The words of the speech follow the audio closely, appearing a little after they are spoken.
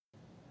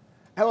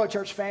Hello,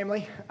 church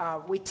family.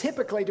 We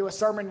typically do a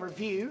sermon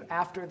review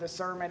after the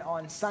sermon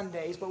on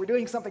Sundays, but we're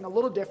doing something a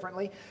little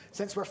differently.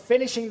 Since we're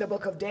finishing the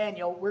book of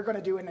Daniel, we're going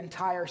to do an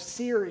entire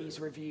series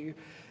review,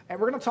 and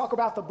we're going to talk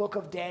about the book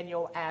of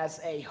Daniel as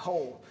a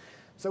whole.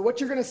 So what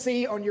you're going to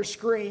see on your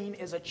screen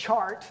is a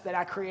chart that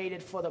I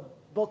created for the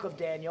book of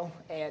Daniel,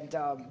 and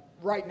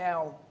right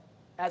now,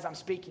 as I'm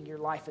speaking, your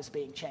life is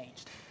being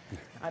changed.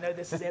 I know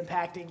this is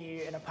impacting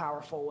you in a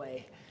powerful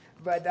way.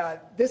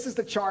 But this is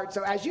the chart.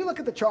 So as you look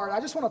at the chart, I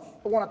just want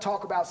to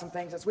talk about some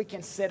things as we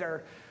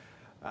consider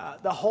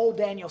the whole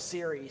Daniel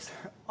series.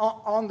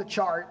 On the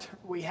chart,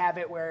 we have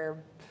it where,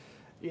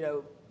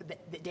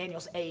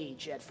 Daniel's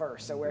age at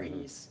first. So where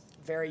he's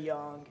very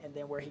young, and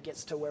then where he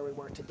gets to where we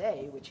were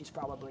today, which he's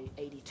probably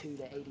 82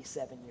 to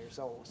 87 years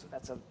old.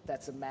 So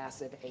that's a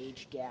massive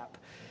age gap.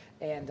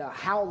 And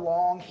how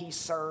long he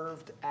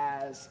served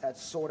as a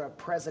sort of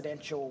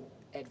presidential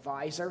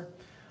advisor.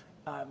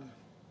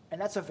 And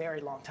that's a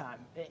very long time.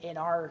 In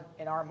our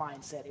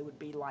mindset, it would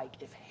be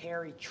like if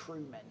Harry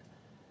Truman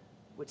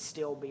would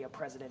still be a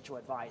presidential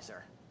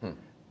advisor.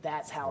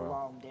 That's how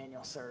long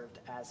Daniel served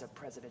as a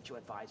presidential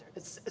advisor.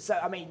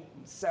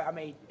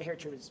 Harry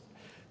Truman's.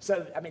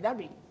 So that'd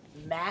be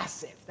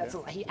massive.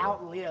 He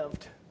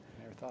outlived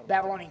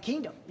Babylonian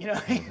kingdom,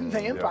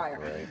 the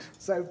empire. Right.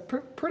 So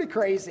pretty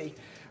crazy.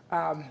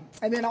 And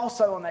then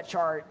also on that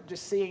chart,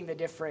 just seeing the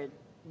different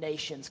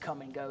nations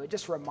come and go. It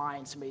just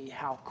reminds me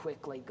how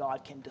quickly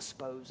God can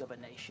dispose of a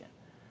nation.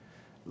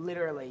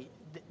 Literally,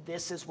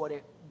 this is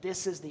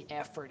the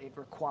effort it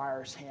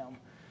requires him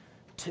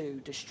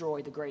to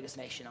destroy the greatest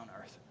nation on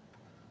earth.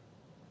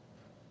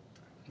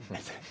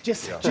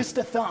 just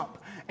a thump,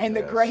 and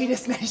the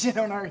greatest nation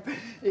on earth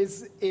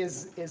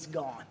is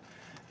gone.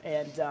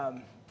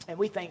 And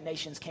we think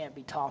nations can't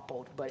be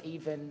toppled, but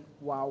even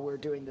while we're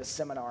doing this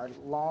seminar,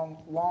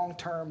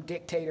 long-term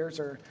dictators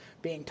are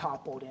being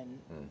toppled in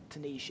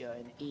Tunisia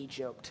and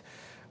Egypt,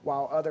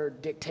 while other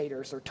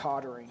dictators are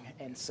tottering.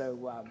 And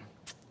so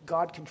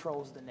God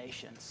controls the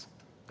nations.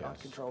 God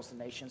controls the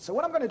nations. So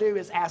what I'm going to do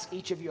is ask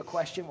each of you a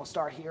question. We'll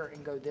start here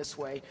and go this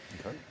way.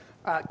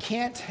 Okay.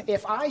 Kent,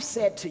 if I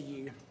said to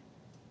you,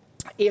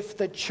 if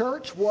the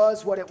church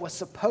was what it was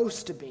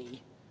supposed to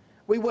be,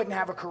 we wouldn't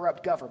have a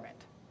corrupt government.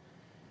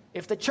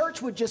 If the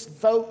church would just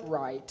vote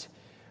right,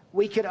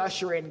 we could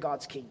usher in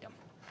God's kingdom.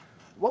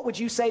 What would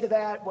you say to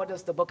that? What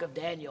does the book of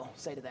Daniel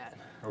say to that?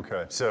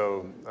 Okay,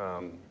 so,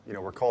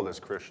 we're called as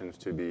Christians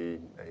to be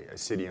a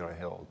city on a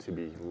hill, to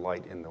be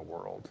light in the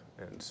world.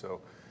 And so,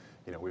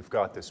 we've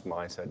got this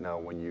mindset now.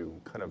 When you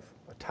kind of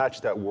attach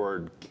that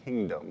word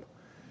kingdom,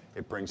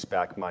 it brings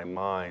back my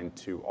mind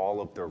to all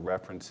of the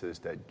references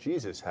that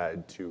Jesus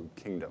had to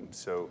kingdom.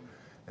 So,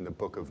 in the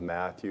book of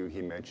Matthew,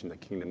 he mentioned the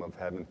kingdom of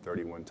heaven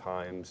 31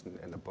 times.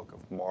 In the book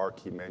of Mark,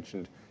 he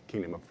mentioned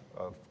kingdom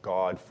of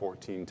God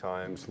 14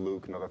 times.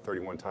 Luke, another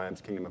 31 times,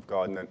 kingdom of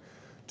God. And then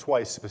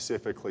twice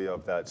specifically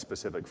of that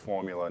specific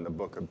formula in the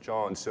book of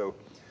John. So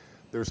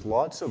there's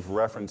lots of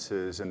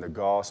references in the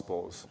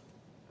Gospels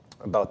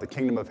about the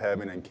kingdom of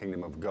heaven and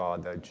kingdom of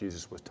God that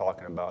Jesus was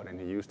talking about. And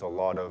he used a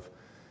lot of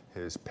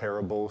his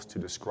parables to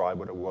describe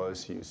what it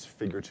was. He used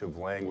figurative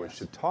language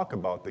to talk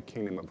about the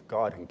kingdom of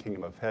God and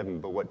kingdom of heaven.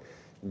 But what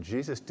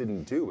Jesus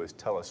didn't do is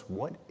tell us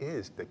what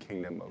is the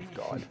kingdom of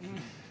God.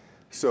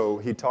 So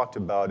he talked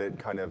about it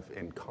kind of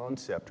in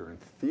concept or in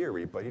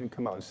theory, but he didn't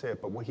come out and say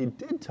it. But what he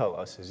did tell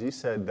us is he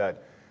said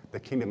that the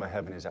kingdom of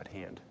heaven is at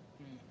hand,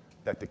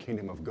 that the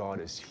kingdom of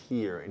God is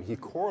here. And he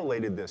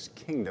correlated this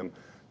kingdom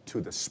to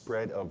the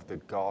spread of the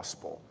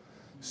gospel.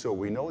 So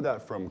we know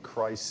that from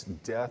Christ's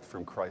death,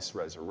 from Christ's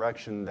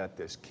resurrection, that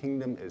this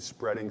kingdom is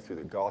spreading through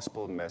the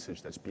gospel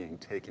message that's being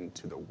taken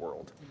to the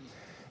world.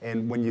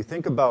 And when you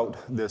think about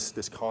this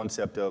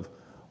concept of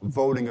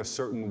voting a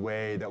certain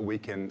way that we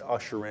can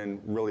usher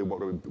in really what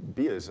would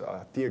be as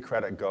a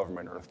theocratic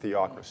government or a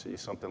theocracy,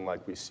 something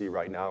like we see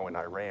right now in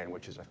Iran,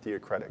 which is a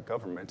theocratic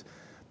government,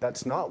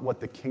 that's not what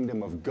the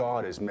kingdom of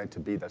God is meant to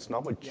be. That's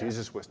not what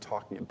Jesus was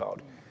talking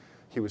about.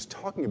 He was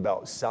talking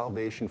about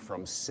salvation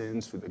from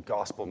sins through the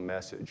gospel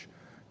message,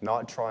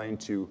 not trying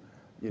to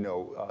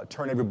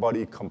turn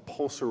everybody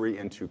compulsory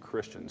into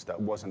Christians.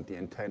 That wasn't the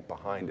intent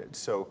behind it.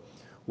 So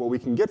what we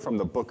can get from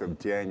the book of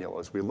Daniel,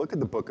 as we look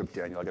at the book of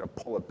Daniel, I got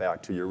to pull it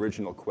back to your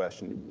original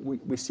question.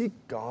 We see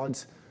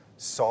God's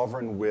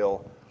sovereign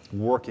will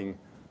working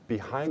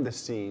behind the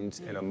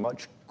scenes in a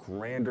much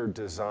grander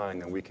design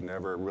than we can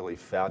ever really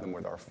fathom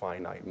with our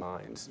finite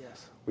minds.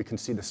 Yes. We can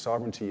see the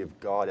sovereignty of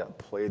God at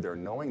play there,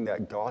 knowing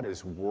that God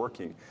is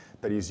working,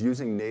 that he's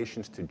using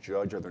nations to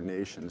judge other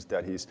nations,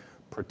 that he's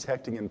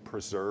protecting and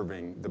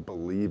preserving the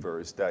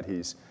believers, that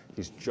he's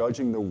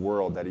judging the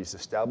world, that he's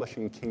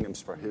establishing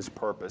kingdoms for his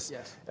purpose,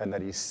 and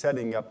that he's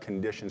setting up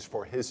conditions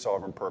for his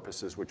sovereign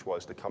purposes, which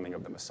was the coming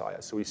of the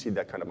Messiah. So we see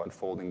that kind of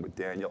unfolding with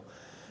Daniel.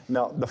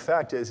 Now, the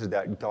fact is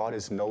that God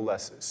is no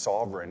less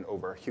sovereign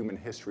over human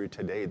history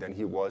today than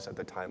he was at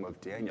the time of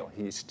Daniel.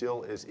 He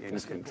still is in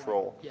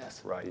control,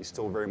 right? He's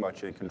still very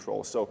much in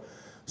control. So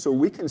So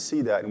we can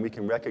see that and we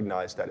can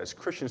recognize that as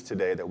Christians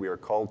today, that we are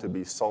called to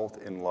be salt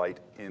and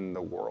light in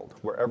the world.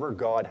 Wherever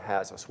God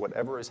has us,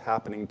 whatever is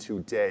happening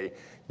today,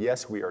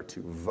 yes, we are to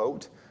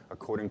vote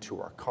according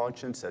to our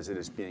conscience as it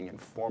is being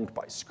informed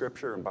by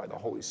Scripture and by the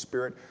Holy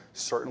Spirit.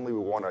 Certainly we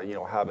want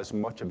to have as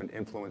much of an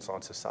influence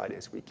on society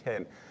as we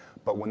can.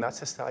 But when that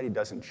society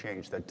doesn't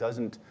change, that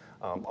doesn't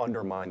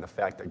undermine the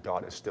fact that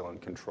God is still in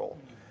control.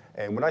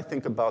 And when I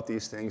think about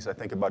these things, I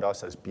think about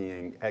us as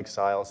being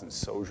exiles and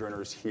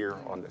sojourners here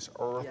on this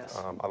earth.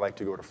 Yes. I like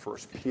to go to 1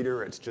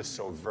 Peter. It's just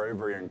so very,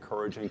 very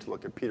encouraging to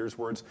look at Peter's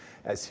words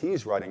as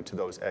he's writing to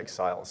those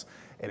exiles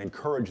and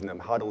encouraging them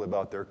how to live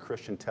out their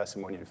Christian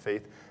testimony and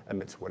faith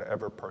amidst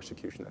whatever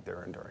persecution that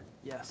they're enduring.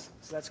 Yes,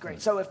 so that's great.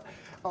 So if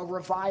a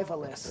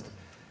revivalist,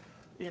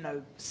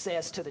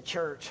 says to the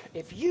church,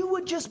 if you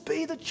would just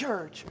be the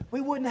church,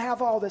 we wouldn't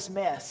have all this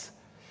mess.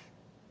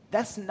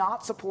 That's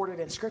not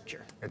supported in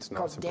Scripture. It's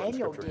not supported in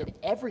Daniel Scripture, did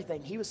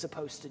everything he was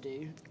supposed to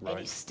do, Right. and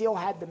he still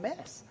had the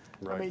mess.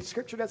 Right. I mean,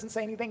 Scripture doesn't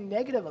say anything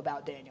negative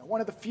about Daniel.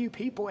 One of the few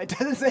people it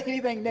doesn't say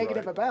anything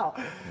negative Right. about.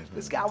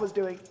 This guy was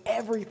doing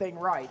everything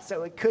right.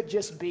 So it could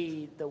just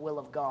be the will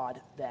of God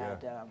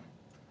that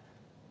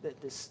that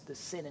this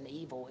sin and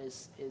evil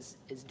is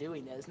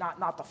doing this.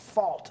 Not the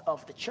fault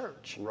of the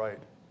church. Right.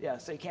 Yeah,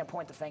 so you can't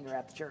point the finger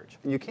at the church.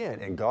 You can,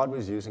 and God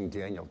was using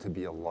Daniel to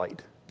be a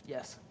light,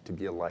 Yes. to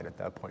be a light at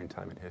that point in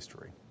time in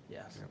history.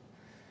 Yes.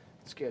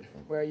 It's good.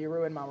 Well, you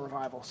ruined my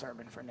revival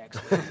sermon for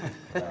next week.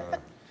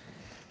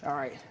 All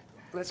right.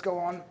 Let's go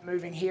on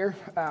moving here.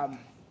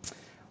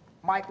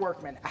 Mike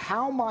Workman,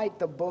 how might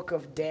the book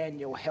of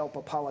Daniel help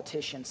a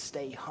politician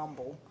stay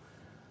humble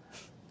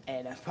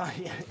and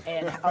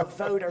a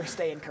voter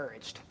stay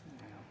encouraged?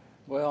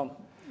 Well,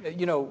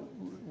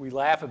 we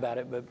laugh about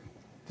it, but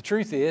the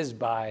truth is,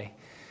 by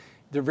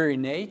their very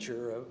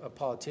nature, a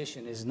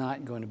politician is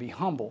not going to be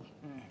humble.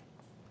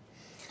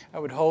 I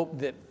would hope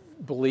that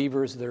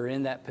believers that are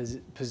in that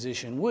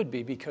position would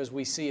be, because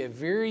we see a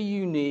very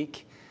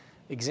unique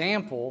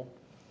example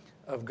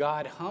of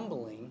God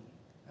humbling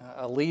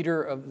the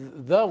leader of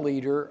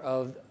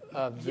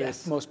the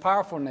Yes. most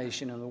powerful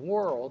nation in the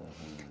world,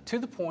 to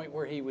the point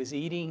where he was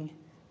eating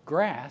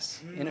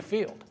grass in a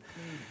field.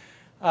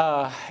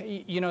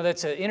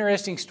 That's an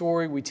interesting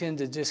story. We tend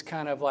to just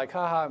kind of like,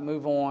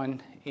 move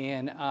on.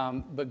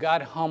 But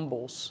God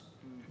humbles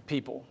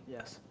people,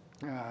 Yes.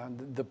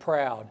 the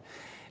proud.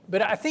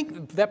 But I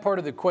think that part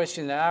of the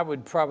question that I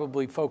would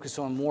probably focus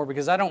on more,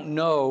 because I don't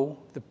know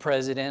the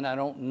president, I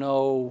don't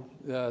know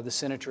the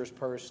senators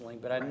personally,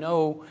 but I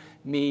know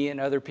me and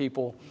other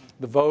people,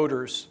 the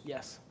voters.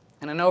 Yes.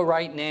 And I know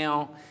right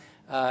now,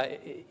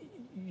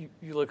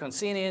 you look on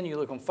CNN, you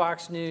look on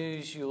Fox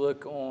News, you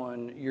look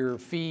on your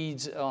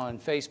feeds on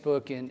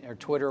Facebook or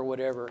Twitter or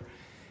whatever,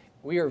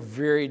 we are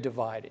very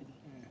divided.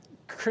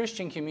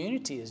 Christian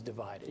community is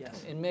divided,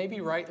 Yes. and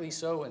maybe rightly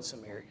so in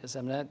some areas.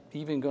 I'm not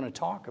even going to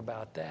talk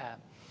about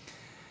that.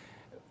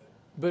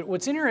 But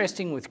what's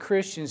interesting with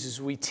Christians is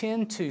we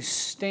tend to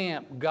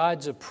stamp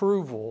God's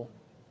approval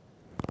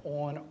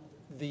on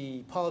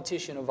the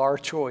politician of our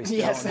choice,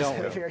 Yes, don't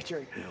we? that's very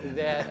true.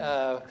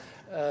 That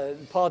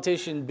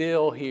politician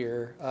Bill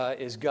here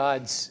is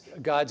God's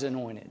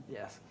anointed.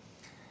 Yes.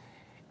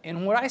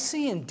 And what I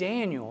see in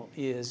Daniel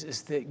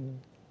is that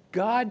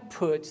God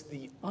puts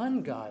the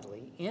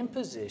ungodly in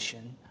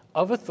position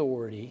of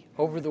authority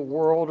over the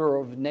world or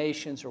of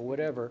nations or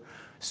whatever,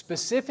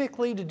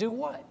 specifically to do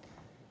what?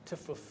 To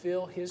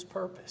fulfill His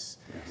purpose.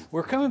 Yes.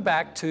 We're coming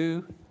back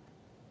to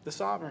the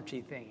sovereignty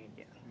thing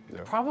again.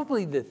 Yeah.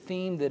 Probably the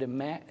theme that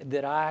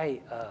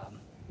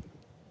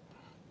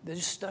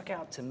just stuck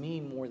out to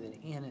me more than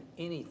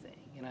anything,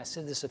 and I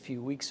said this a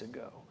few weeks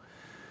ago,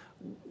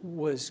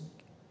 was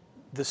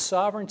the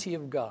sovereignty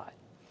of God.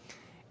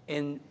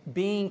 And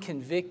being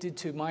convicted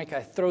to, Mike,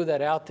 I throw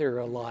that out there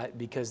a lot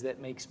because that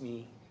makes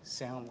me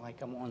sound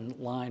like I'm on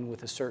line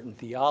with a certain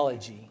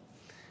theology.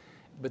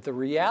 But the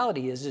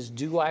reality is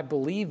do I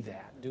believe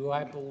that? Do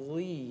I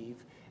believe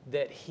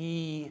that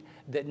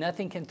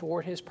nothing can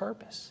thwart His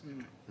purpose?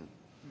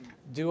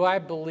 Do I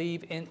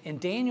believe, and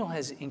Daniel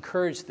has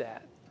encouraged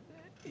that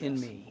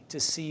in me, to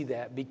see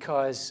that,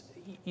 because,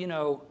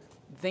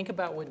 think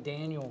about what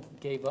Daniel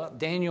gave up.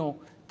 Daniel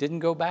didn't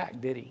go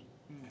back, did he?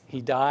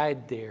 He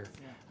died there.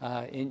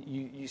 And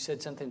you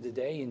said something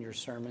today in your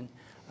sermon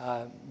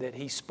that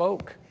he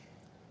spoke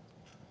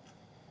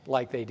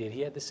like they did.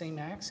 He had the same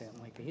accent,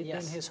 like he had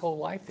been his whole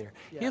life there.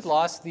 Yes. He had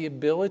lost the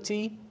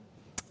ability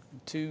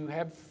to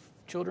have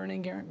children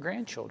and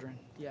grandchildren.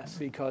 Yes.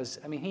 Because,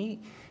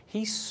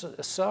 he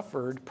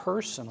suffered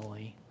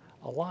personally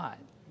a lot.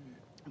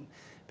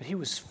 But he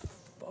was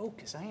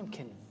focused. I am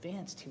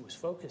convinced he was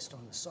focused on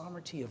the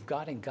sovereignty of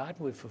God, and God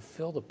would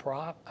fulfill the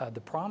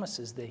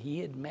promises that He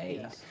had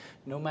made,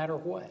 no matter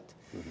what.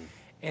 Mm-hmm.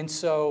 And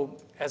so,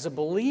 as a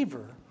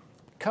believer,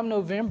 come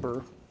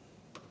November,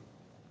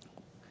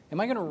 am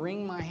I going to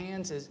wring my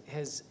hands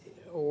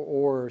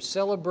or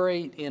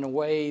celebrate in a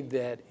way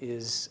that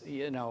is,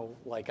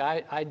 like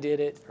I did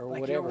it or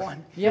like whatever? You're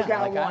one. Yeah, Your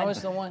guy like won. I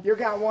was the one. Your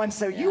guy won,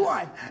 so you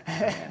won.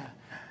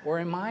 Or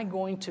am I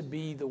going to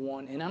be the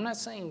one? And I'm not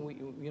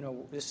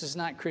saying, this is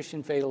not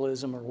Christian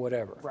fatalism or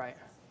whatever. Right.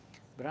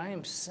 But I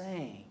am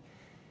saying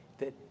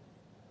that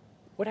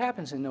what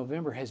happens in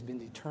November has been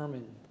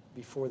determined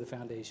before the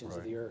foundations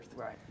of the earth.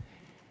 Right.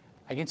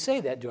 I can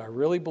say that. Do I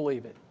really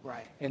believe it?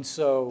 Right. And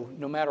so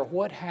no matter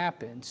what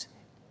happens,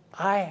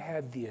 I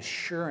have the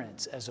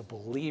assurance as a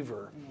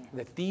believer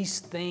that these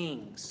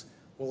things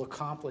will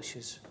accomplish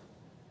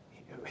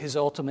his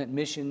ultimate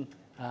mission,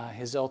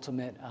 his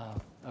ultimate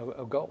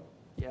goal.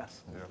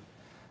 Yes. Yeah.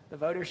 The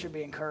voters should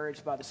be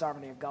encouraged by the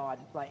sovereignty of God.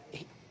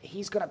 Like,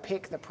 he's going to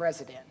pick the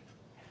president,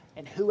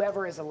 and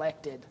whoever is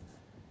elected,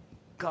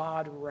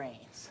 God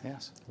reigns.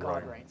 Yes.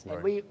 God Right, reigns. right.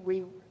 And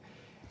we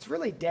it's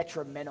really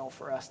detrimental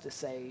for us to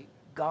say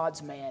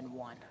God's man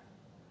won.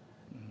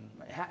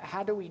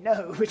 How do we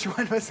know which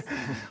one was,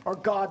 or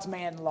God's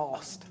man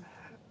lost?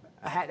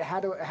 How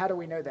do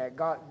we know that?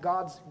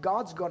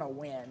 God's going to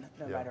win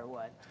no matter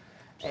what.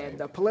 And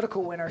the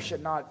political winner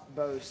should not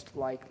boast,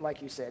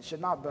 like you said, should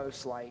not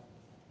boast like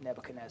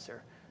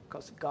Nebuchadnezzar,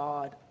 because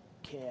God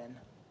can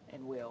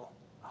and will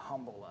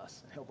humble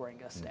us. He'll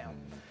bring us down.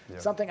 Yeah.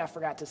 Something I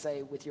forgot to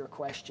say with your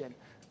question,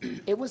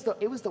 it was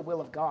the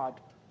will of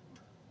God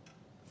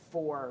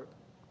for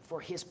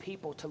his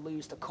people to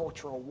lose the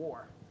cultural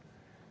war.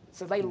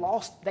 So they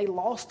lost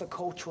the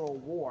cultural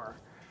war,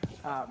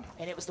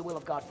 and it was the will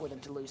of God for them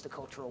to lose the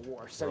cultural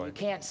war. So you Right.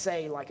 can't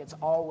say like it's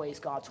always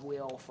God's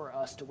will for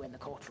us to win the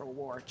cultural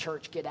war.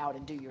 Church, get out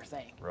and do your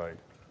thing. Right.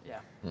 Yeah.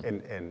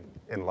 And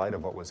in light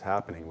of what was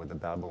happening with the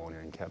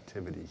Babylonian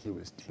captivity, he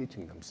was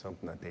teaching them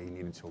something that they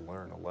needed to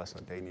learn, a lesson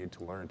that they needed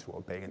to learn to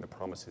obey in the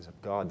promises of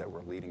God that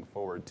were leading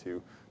forward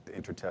to the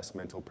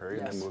intertestamental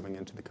period Yes. and moving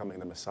into the coming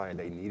of the Messiah.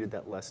 They needed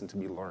that lesson to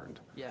be learned.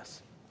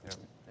 Yes. Yeah.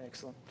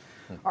 Excellent.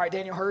 All right,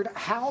 Daniel Hurd,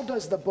 how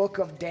does the book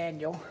of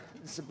Daniel,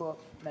 this is a book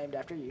named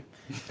after you,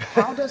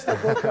 how does the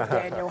book of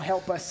Daniel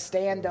help us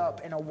stand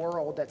up in a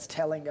world that's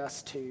telling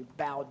us to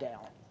bow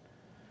down?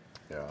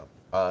 Yeah,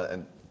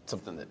 and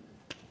something that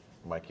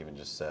Mike even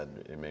just said,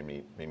 it made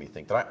me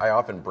think that I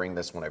often bring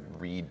this when I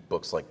read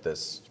books like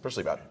this,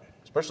 especially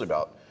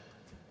about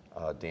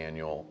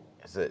Daniel,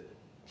 is that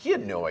he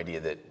had no idea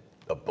that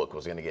a book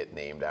was going to get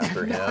named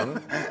after him.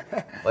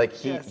 Like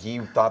he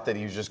thought that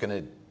he was just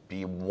going to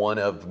be one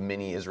of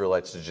many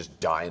Israelites to just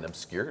die in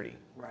obscurity,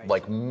 Right.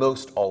 like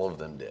most all of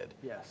them did.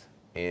 Yes.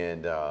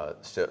 And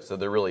so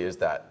there really is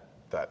that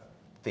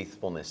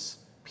faithfulness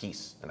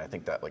piece, and I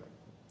think that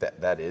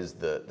that is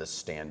the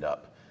stand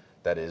up.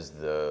 That is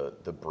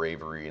the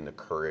bravery and the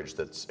courage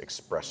that's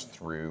expressed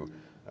through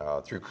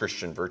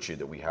Christian virtue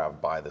that we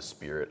have by the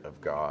Spirit of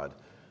God.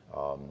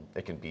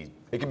 It can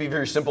be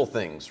very simple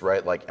things,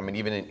 right? Like, I mean,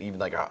 even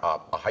like a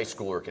high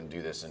schooler can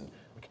do this. And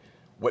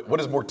what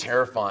is more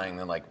terrifying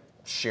than like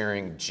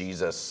sharing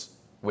Jesus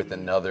with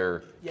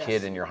another Yes.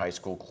 kid in your high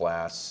school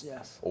class?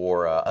 Yes.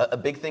 Or a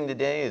big thing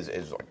today is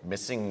like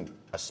missing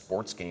a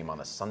sports game on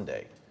a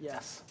Sunday.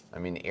 Yes. I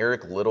mean,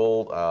 Eric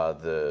Little,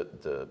 the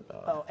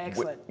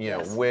excellent. you know,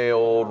 Yes. way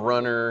old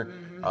runner,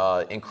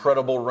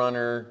 incredible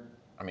runner.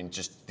 I mean,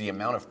 just the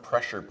amount of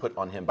pressure put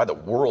on him by the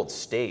world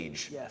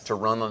stage Yes. to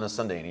run on a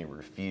Sunday, and he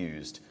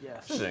refused.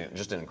 Yes.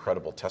 Just an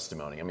incredible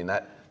testimony. I mean,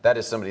 that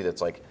is somebody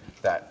that's like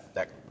that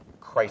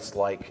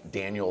Christ-like,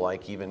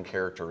 Daniel-like even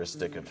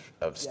characteristic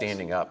of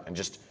standing up and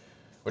just,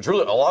 which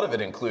really a lot of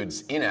it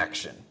includes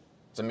inaction.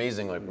 It's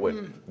amazing, like what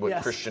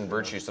Yes. Christian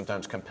virtue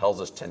sometimes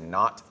compels us to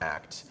not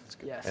act.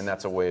 Yes. And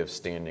that's a way of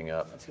standing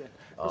up. That's good.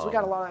 Because we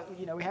got a lot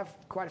of, we have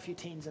quite a few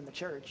teens in the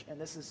church,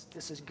 and this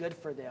is good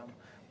for them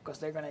because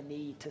they're going to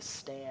need to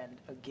stand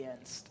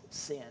against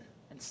sin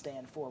and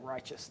stand for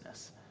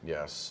righteousness.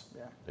 Yes.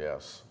 Yeah.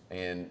 Yes.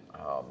 And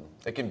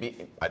it can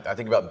be, I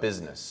think about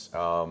business.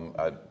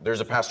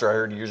 There's a pastor I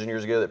heard years and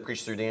years ago that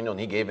preached through Daniel, and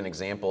he gave an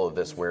example of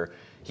this where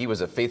he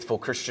was a faithful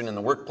Christian in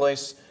the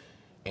workplace,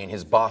 and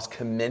his boss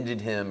commended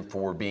him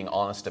for being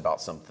honest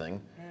about something.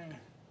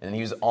 And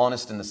he was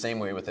honest in the same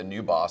way with a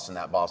new boss, and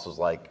that boss was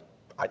like,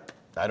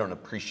 I don't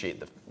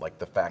appreciate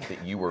the fact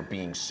that you were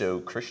being so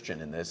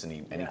Christian in this, and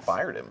he Yes.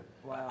 fired him.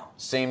 Wow.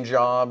 Same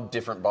job,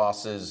 different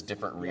bosses,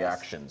 different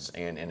reactions,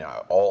 and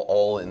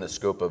all in the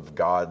scope of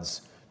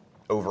God's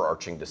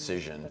overarching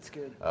decision. That's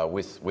good.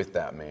 With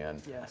that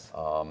man. Yes.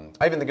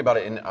 I even think about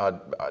it.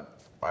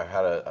 I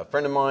had a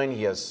friend of mine.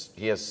 He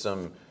has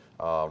some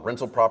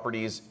rental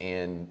properties,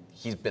 and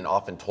he's been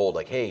often told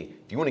like, hey,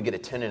 if you want to get a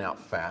tenant out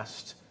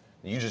fast,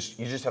 you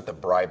just have to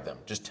bribe them.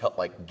 Just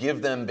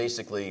give them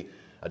basically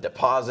a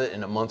deposit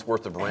and a month's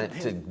worth of rent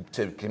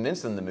to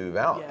convince them to move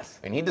out. Yes.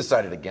 And he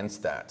decided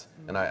against that.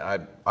 And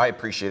I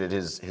appreciated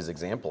his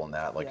example in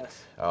that. Like,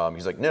 Yes.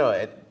 he's like,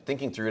 no,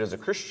 thinking through it as a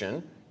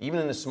Christian, even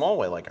in a small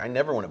way, like I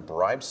never want to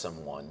bribe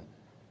someone,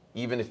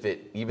 even if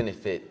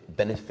it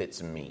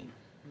benefits me.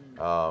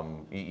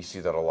 You see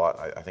that a lot,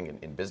 I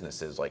think, in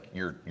businesses. Like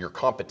your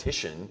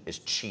competition is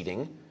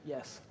cheating,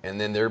 Yes. and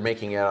then they're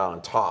making it out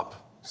on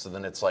top. So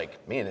then it's like,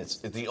 man, it's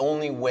the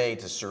only way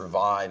to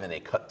survive in a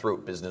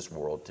cutthroat business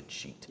world to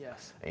cheat.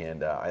 Yes.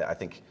 And I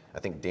think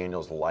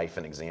Daniel's life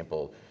and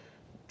example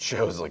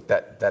shows like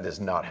that does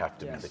not have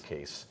to Yes. be the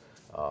case.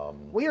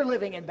 We are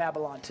living in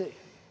Babylon too.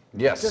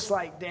 Yes. Just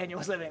like Daniel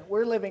was living.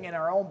 We're living in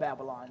our own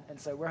Babylon, and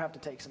so we'll have to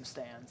take some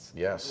stands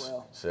Yes. as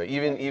well. So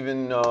even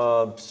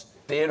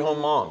stay-at-home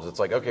moms, it's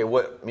like, okay,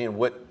 what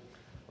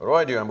do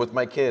I do? I'm with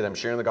my kid. I'm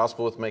sharing the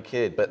gospel with my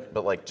kid.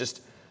 But like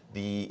just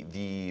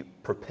the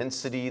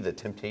propensity, the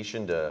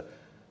temptation to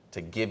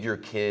give your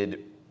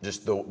kid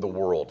just the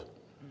world.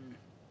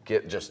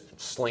 Just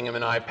sling them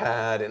an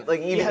iPad and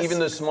like even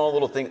those small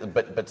little things,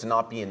 but to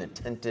not be an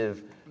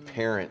attentive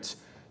parent.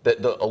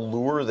 That the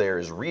allure there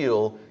is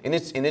real, and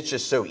it's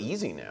just so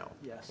easy now.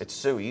 Yes. It's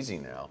so easy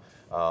now.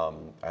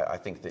 I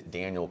think that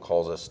Daniel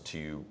calls us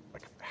to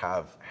like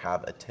have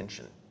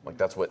attention. Like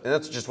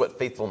that's just what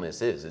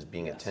faithfulness is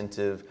being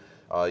attentive.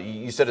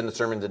 You said in the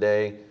sermon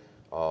today,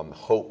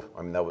 hope.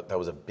 I mean that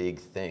was a big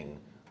thing,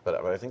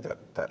 but I think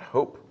that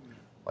hope,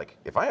 like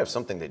if I have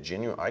something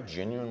that I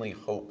genuinely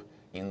hope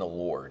in the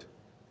Lord,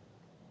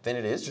 then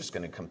it is just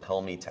going to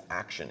compel me to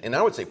action, and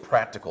I would say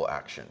practical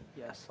action.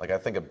 Yes. Like I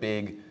think a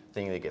big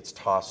thing that gets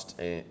tossed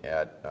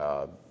at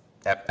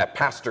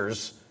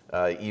pastors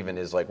even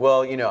is like,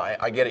 well,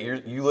 I get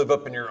it. You live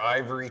up in your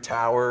ivory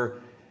tower,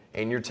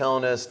 and you're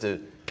telling us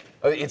to.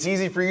 It's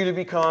easy for you to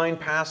be kind,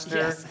 pastor.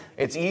 Yes.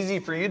 It's easy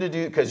for you to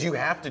do because you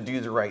have to do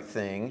the right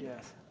thing.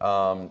 Yes.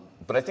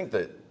 But I think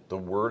that the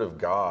Word of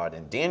God,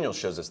 and Daniel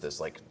shows us this,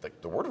 like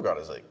the Word of God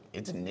is like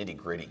it's nitty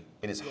gritty.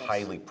 It is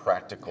highly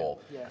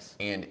practical. Yes.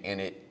 And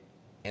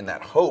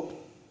that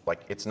hope.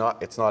 Like it's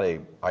not a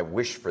I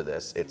wish for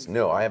this. It's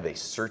no, I have a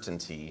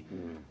certainty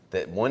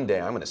that one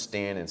day I'm going to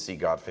stand and see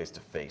God face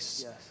to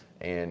face. Yes.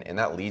 And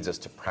that leads us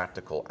to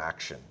practical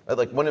action.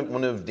 Like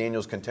one of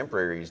Daniel's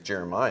contemporaries,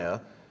 Jeremiah,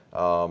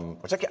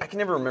 which I can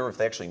never remember if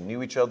they actually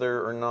knew each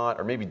other or not,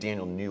 or maybe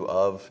Daniel knew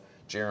of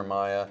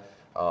Jeremiah.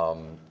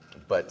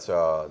 But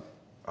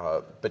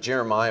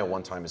Jeremiah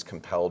one time is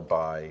compelled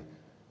by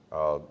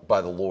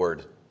the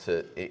Lord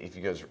to, if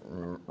you guys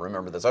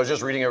remember this. I was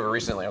just reading over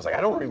recently. I was like,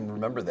 I don't even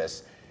remember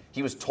this.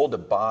 He was told to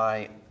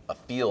buy a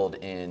field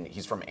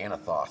he's from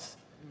Anathoth,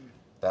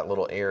 that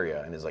little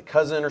area. And his like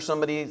cousin or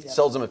somebody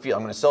sells him a field.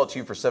 I'm going to sell it to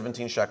you for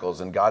 17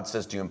 shekels. And God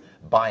says to him,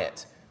 buy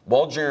it.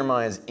 While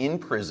Jeremiah is in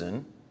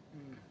prison,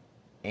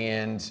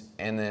 and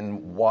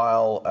then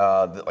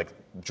while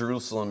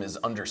Jerusalem is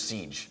under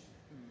siege.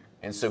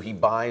 And so he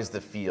buys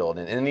the field.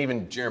 And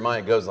even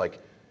Jeremiah goes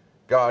like,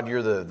 God,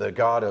 you're the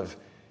God of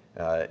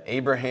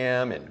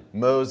Abraham and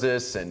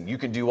Moses, and you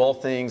can do all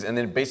things. And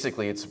then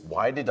basically it's,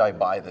 why did I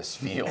buy this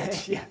field?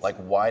 Yes. Like,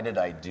 why did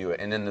I do it?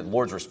 And then the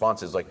Lord's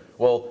response is like,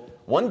 well,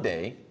 one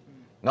day,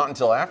 not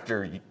until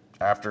after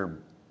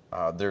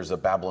there's a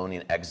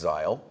Babylonian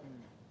exile,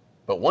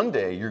 but one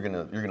day you're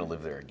gonna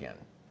live there again.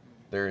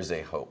 There is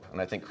a hope.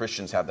 And I think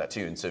Christians have that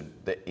too. And so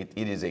it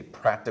is a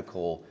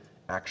practical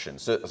action.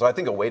 So I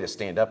think a way to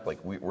stand up,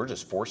 like we're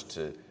just forced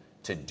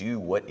to do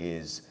what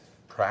is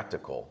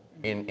practical.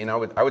 And I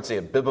would say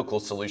a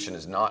biblical solution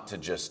is not to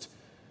just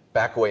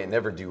back away and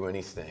never do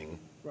anything.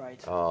 Right.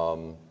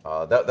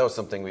 That was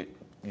something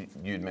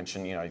you'd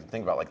mentioned. You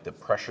think about like the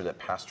pressure that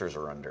pastors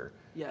are under.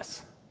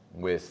 Yes.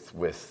 With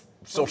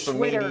social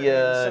Twitter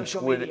media, and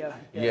social media,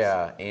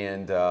 yes. Yeah,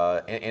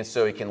 and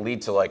so it can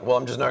lead to like, well,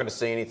 I'm just not going to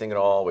say anything at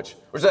all, which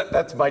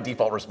that's my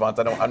default response.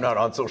 I'm not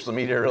on social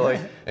media really,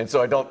 and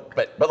so I don't.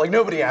 But like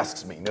nobody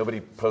asks me, nobody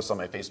posts on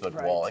my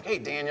Facebook wall like, hey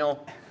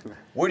Daniel,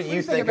 what do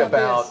you think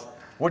about this?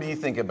 What do you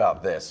think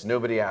about this?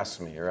 Nobody asks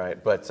me,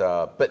 right? But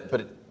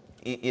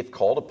if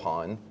called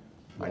upon,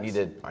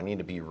 Yes. I need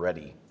to be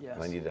ready, Yes.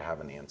 and I need to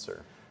have an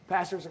answer.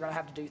 Pastors are going to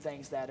have to do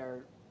things that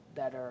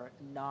are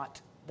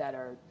not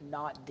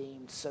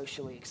deemed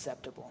socially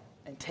acceptable,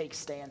 and take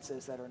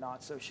stances that are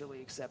not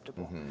socially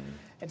acceptable. Mm-hmm.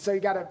 And so you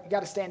got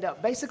to stand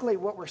up. Basically,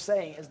 what we're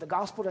saying is the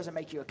gospel doesn't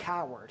make you a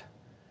coward.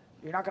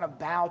 You're not going to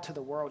bow to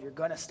the world. You're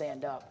going to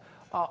stand up.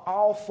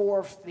 All four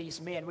of these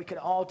men, we could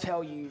all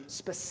tell you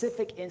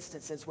specific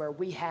instances where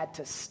we had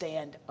to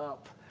stand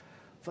up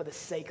for the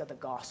sake of the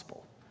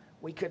gospel.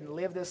 We couldn't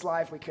live this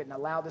life. We couldn't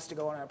allow this to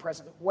go on in our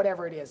present,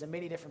 whatever it is, in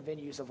many different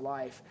venues of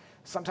life.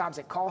 Sometimes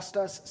it cost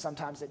us,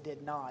 sometimes it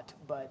did not,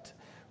 but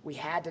we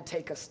had to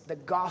take us. The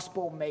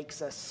gospel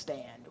makes us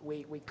stand.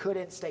 We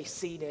couldn't stay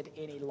seated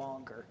any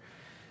longer.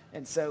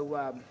 And so,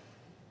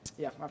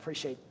 I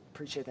appreciate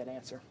that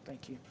answer.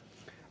 Thank you.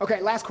 Okay,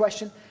 last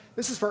question.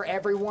 This is for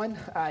everyone.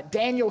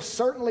 Daniel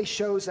certainly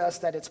shows us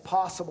that it's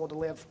possible to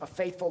live a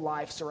faithful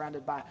life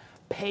surrounded by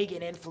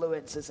pagan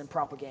influences and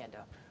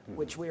propaganda,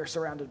 which we are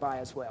surrounded by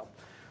as well.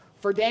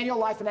 For Daniel,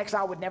 life in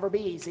exile would never be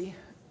easy,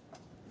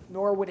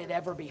 nor would it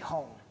ever be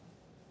home.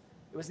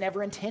 It was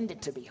never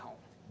intended to be home.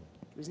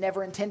 It was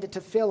never intended to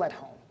feel at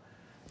home.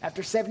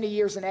 After 70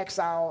 years in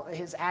exile,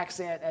 his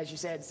accent, as you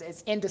said,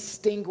 is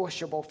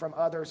indistinguishable from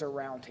others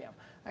around him.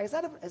 Is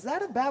that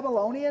a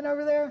Babylonian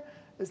over there?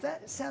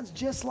 It sounds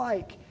just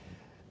like,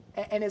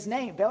 and his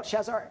name,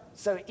 Belshazzar.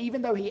 So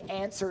even though he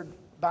answered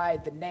by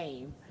the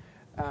name,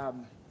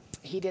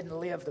 he didn't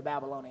live the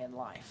Babylonian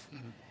life.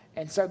 Mm-hmm.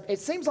 And so it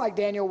seems like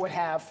Daniel would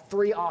have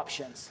three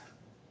options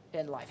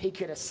in life. He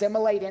could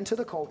assimilate into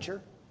the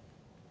culture,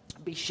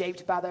 be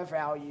shaped by their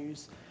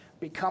values,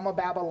 become a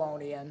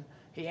Babylonian,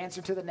 He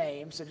answered to the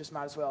name, so just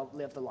might as well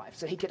live the life.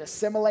 So he could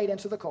assimilate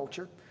into the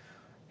culture.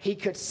 He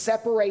could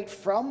separate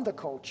from the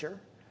culture.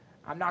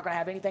 I'm not going to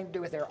have anything to do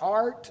with their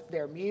art,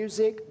 their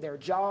music, their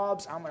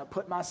jobs. I'm going to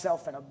put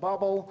myself in a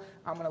bubble.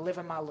 I'm going to live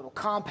in my little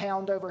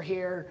compound over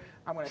here.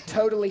 I'm going to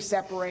totally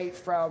separate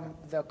from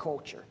the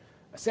culture.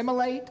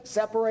 Assimilate,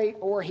 separate,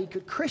 or he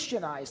could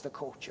Christianize the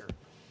culture.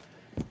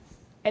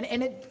 And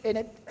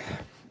it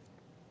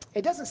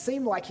doesn't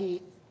seem like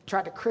he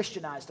tried to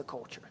Christianize the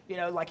culture. You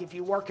know, like if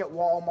you work at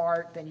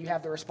Walmart, then you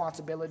have the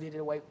responsibility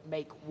to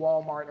make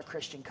Walmart a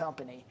Christian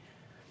company.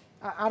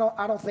 I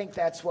don't think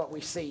that's what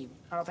we see.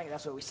 I don't think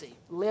that's what we see.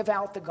 Live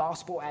out the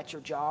gospel at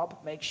your job.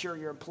 Make sure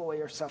your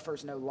employer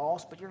suffers no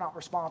loss, but you're not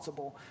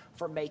responsible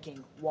for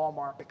making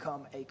Walmart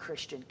become a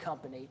Christian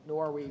company,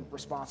 nor are we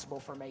responsible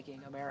for making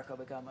America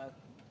become a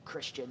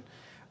Christian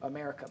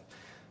America.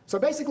 So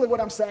basically what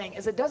I'm saying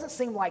is it doesn't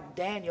seem like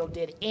Daniel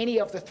did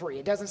any of the three.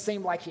 It doesn't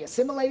seem like he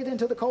assimilated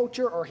into the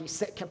culture, or he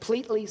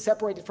completely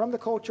separated from the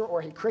culture,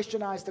 or he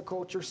Christianized the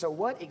culture. So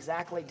what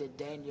exactly did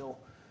Daniel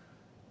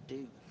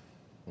do?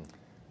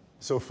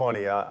 So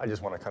funny. I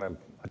just want to kind of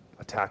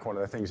attack one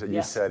of the things that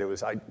you said.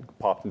 I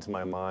popped into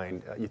my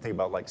mind. You think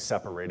about like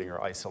separating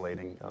or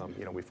isolating.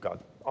 You know, we've got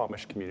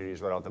Amish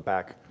communities right out the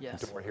back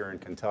door here in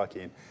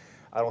Kentucky. And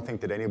I don't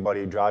think that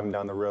anybody driving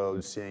down the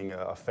road, seeing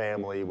a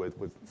family with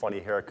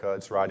funny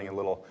haircuts, riding a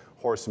little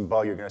horse and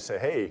buggy, you're going to say,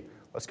 hey,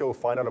 let's go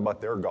find out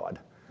about their God.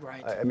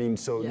 Right. I mean,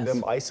 so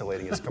them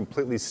isolating is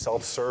completely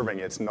self-serving.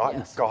 It's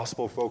not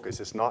gospel focused.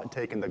 It's not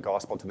taking the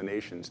gospel to the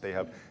nations. They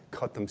have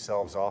cut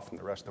themselves off from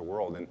the rest of the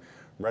world and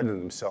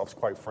rendered themselves,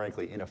 quite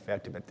frankly,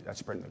 ineffective at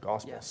spreading the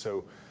gospel.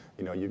 So,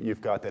 you know,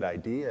 you've got that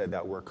idea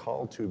that we're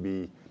called to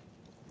be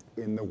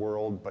in the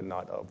world, but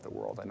not of the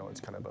world. I know it's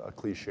kind of a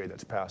cliche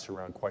that's passed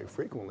around quite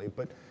frequently,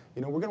 but,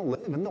 you know, we're going to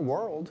live in the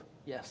world.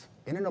 Yes.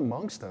 In and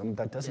amongst them.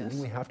 That doesn't mean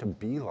we have to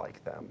be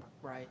like them.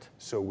 Right.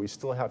 So we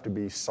still have to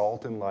be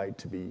salt and light,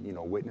 to be, you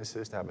know,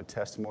 witnesses, to have a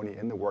testimony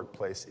in the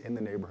workplace, in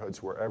the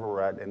neighborhoods, wherever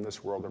we're at in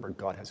this world, wherever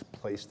God has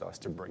placed us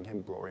to bring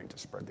him glory and to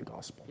spread the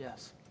gospel.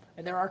 Yes.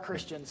 And there are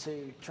Christians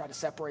who try to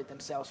separate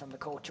themselves from the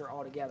culture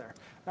altogether.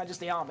 Not just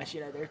the Amish,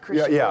 you know, they're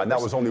Christian. Yeah, and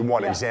that was only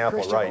one example,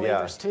 Christian right?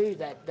 believers too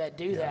that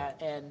do that,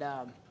 and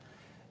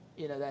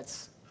you know,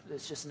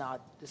 it's just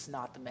not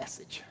the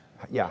message.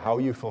 Yeah, how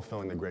are you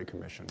fulfilling the Great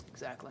Commission?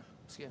 Exactly.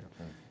 That's good.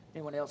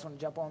 Anyone else want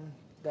to jump on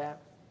that?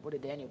 What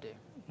did Daniel do?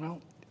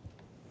 Well,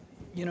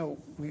 you know,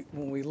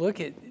 when we look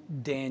at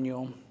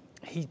Daniel,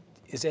 he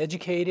is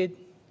educated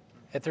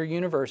at their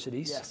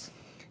universities. Yes.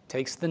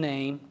 Takes the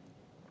name.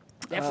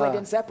 Definitely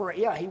didn't separate.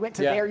 Yeah, he went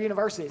to their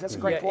universities. That's a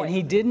great point. And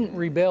he didn't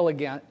rebel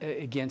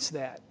against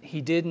that.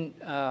 He didn't.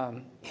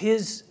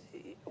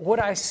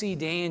 What I see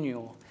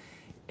Daniel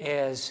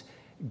as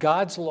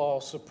God's law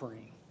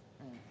supreme.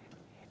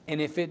 And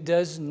if it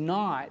does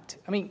not,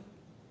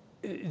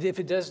 if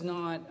it does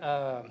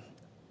not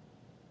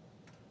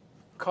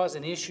cause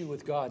an issue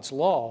with God's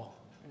law,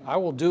 I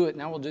will do it,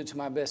 and I will do it to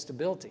my best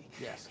ability.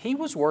 Yes. He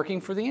was working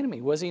for the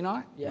enemy, was he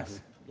not?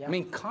 Yes. Yeah. I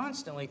mean,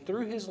 constantly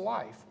through his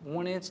life,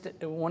 one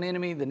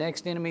enemy, the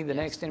next enemy, the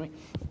next enemy.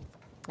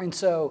 And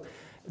so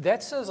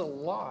that says a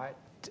lot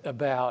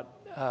about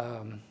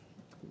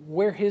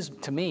where his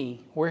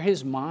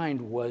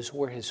mind was,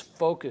 where his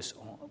focus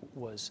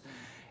was.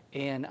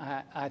 And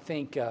I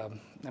think,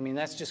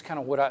 that's just kind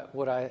of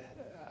what I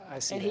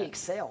see. And he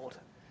excelled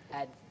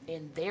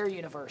in their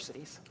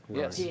universities.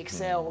 Yes. He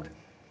excelled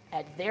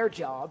at their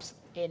jobs,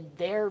 in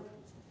their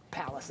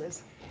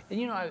palaces. And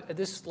you know,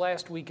 this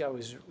last week I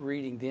was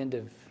reading the end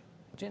of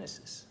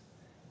Genesis.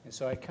 And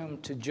so I come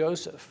to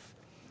Joseph,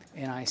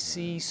 and I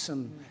see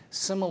some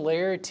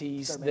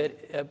similarities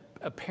that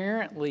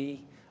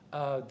apparently,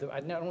 I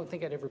don't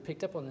think I'd ever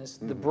picked up on this.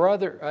 The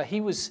brother,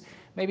 he was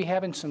maybe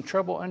having some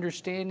trouble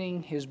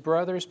understanding his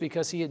brothers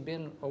because he had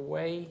been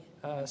away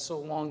so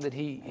long that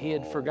he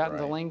had forgotten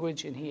the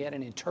language, and he had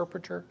an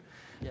interpreter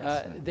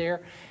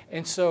there.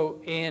 And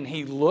so, and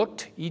he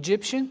looked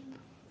Egyptian.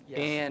 Yes.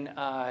 And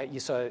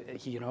you saw,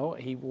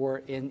 he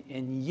wore,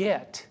 and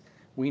yet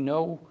we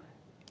know,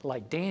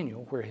 like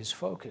Daniel, where his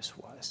focus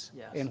was,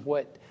 and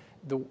what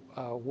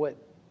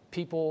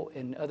people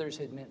and others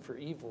had meant for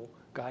evil,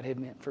 God had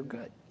meant for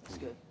good. That's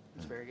good.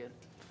 That's very good.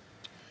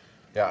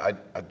 Yeah,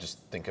 I just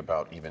think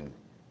about even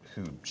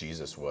who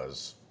Jesus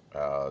was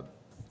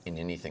in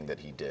anything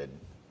that he did.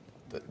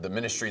 The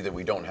ministry that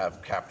we don't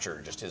have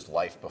captured, just his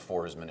life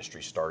before his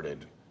ministry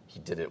started. He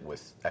did it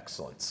with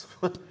excellence.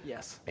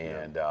 Yes.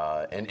 And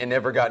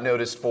never got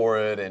noticed for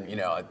it. And,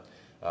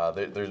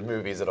 there's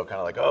movies that'll kind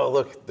of like, oh,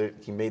 look,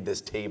 he made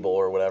this table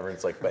or whatever. And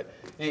it's like, but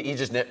he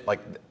just,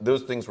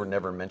 those things were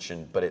never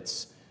mentioned, but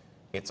it's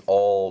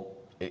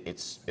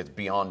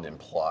beyond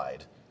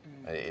implied.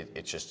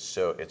 It's just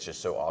so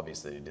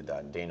obvious that he did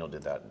that. And Daniel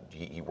did that.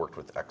 He worked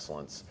with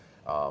excellence.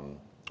 When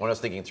I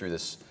was thinking through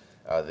this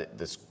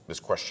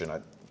question,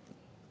 1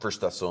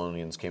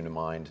 Thessalonians came to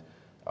mind.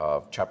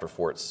 Chapter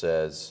 4, it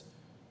says,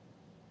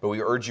 "But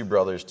we urge you,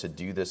 brothers, to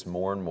do this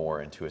more and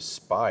more, and to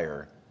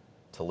aspire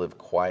to live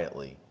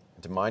quietly,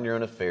 and to mind your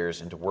own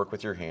affairs, and to work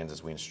with your hands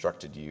as we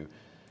instructed you,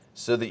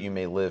 so that you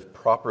may live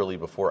properly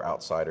before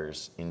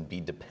outsiders and be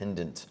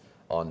dependent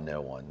on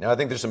no one. Now, I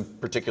think there's some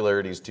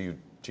particularities to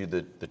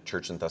the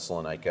church in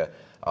Thessalonica,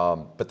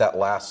 but that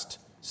last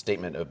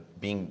statement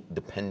of being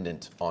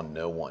dependent on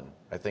no one,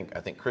 I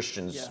think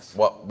Christians, Yes.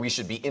 well, we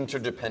should be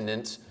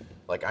interdependent.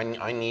 Like,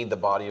 I need the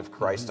body of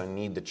Christ, I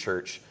need the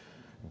church.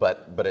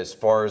 But as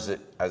far as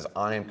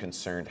I am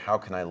concerned, how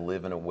can I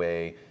live in a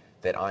way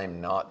that I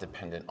am not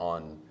dependent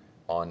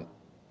on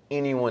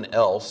anyone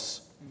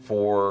else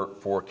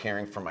for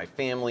caring for my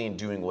family and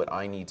doing what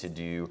I need to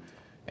do,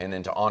 and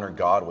then to honor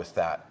God with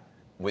that,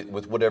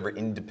 with whatever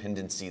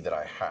independency that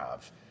I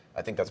have.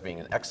 I think that's being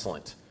an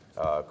excellent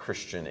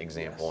Christian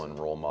example and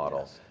role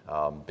model,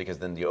 because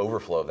then the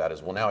overflow of that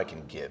is, well, now I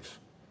can give,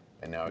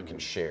 and now I can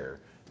share.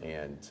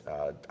 And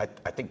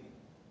I think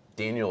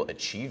Daniel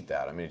achieved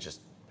that. I mean,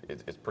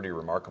 it's pretty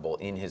remarkable.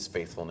 In his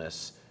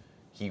faithfulness,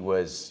 he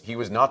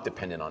was not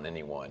dependent on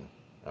anyone.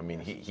 I mean,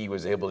 he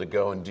was able to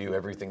go and do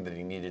everything that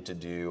he needed to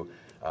do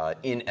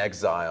in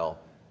exile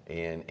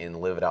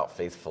and live it out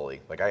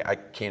faithfully. Like, I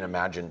can't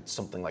imagine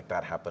something like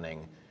that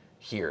happening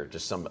here.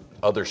 Just some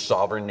other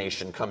sovereign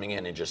nation coming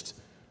in and just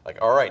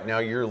like, all right, now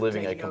you're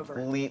living Taking a over.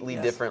 completely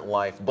Yes. different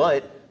life.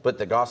 But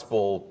the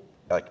gospel,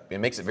 like, it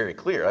makes it very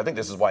clear. I think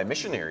this is why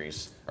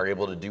missionaries are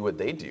able to do what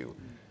they do.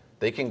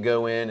 They can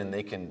go in and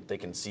they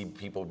can see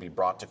people be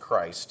brought to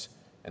Christ,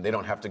 and they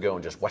don't have to go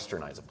and just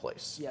westernize a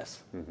place.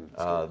 Yes.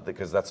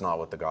 Because that's not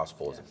what the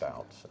gospel is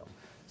about.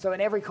 So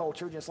in every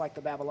culture, just like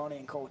the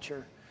Babylonian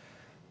culture,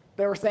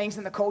 there were things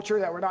in the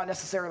culture that were not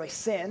necessarily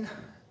sin,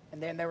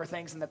 and then there were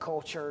things in the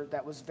culture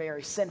that was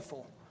very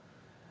sinful.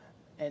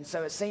 And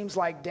so it seems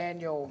like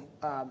Daniel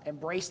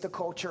embraced the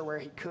culture where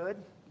he could,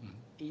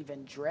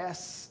 even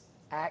dress,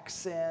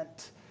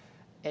 accent,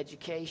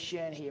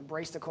 education. He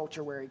embraced the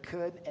culture where he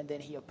could, and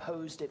then he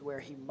opposed it where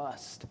he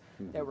must.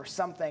 There were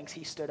some things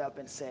he stood up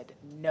and said,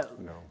 no,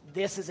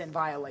 this is in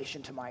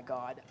violation to my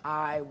God.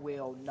 I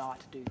will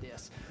not do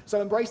this. So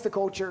embrace the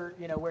culture,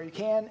 where you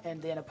can,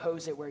 and then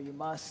oppose it where you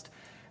must.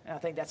 And I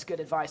think that's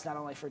good advice, not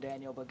only for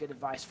Daniel, but good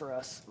advice for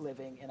us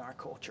living in our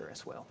culture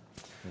as well.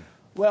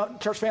 Well,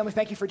 church family,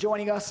 thank you for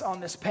joining us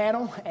on this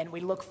panel, and we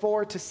look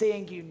forward to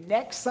seeing you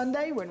next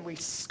Sunday when we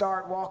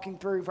start walking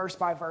through verse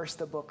by verse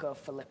the book of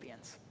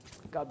Philippians.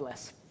 God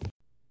bless.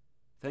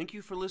 Thank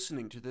you for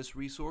listening to this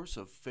resource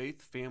of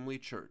Faith Family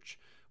Church.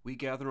 We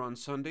gather on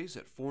Sundays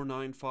at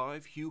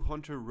 495 Hugh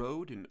Hunter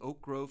Road in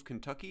Oak Grove,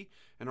 Kentucky,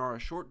 and are a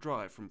short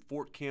drive from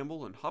Fort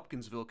Campbell and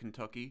Hopkinsville,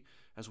 Kentucky,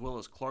 as well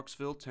as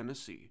Clarksville,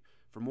 Tennessee.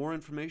 For more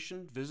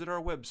information, visit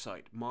our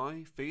website,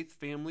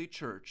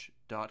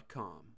 myfaithfamilychurch.com.